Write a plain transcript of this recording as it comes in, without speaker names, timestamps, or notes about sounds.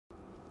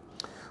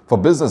For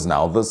business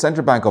now, the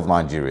Central Bank of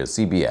Nigeria,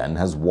 CBN,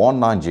 has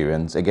warned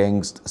Nigerians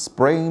against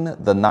spraying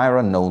the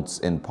Naira notes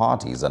in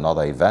parties and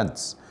other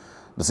events.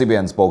 The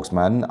CBN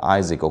spokesman,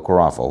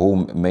 Okorafor,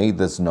 who made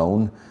this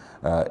known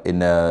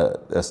in a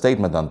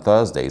statement on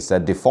Thursday,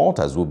 said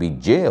defaulters will be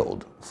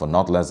jailed for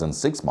not less than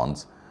 6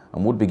 months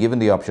and would be given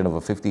the option of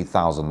a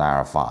 50,000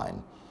 Naira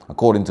fine.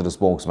 According to the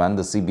spokesman,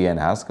 the CBN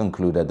has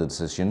concluded the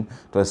decision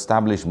to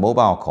establish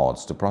mobile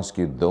courts to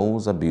prosecute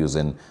those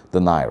abusing the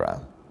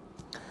Naira.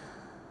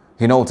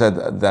 He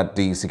noted that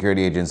the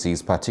security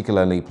agencies,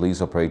 particularly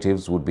police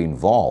operatives, would be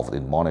involved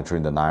in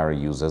monitoring the Naira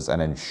users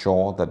and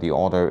ensure that the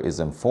order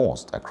is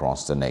enforced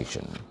across the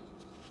nation.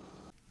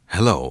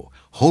 Hello,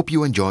 hope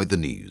you enjoyed the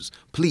news.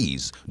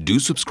 Please do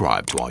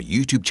subscribe to our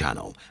YouTube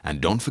channel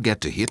and don't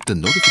forget to hit the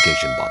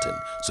notification button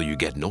so you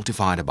get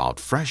notified about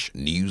fresh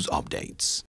news updates.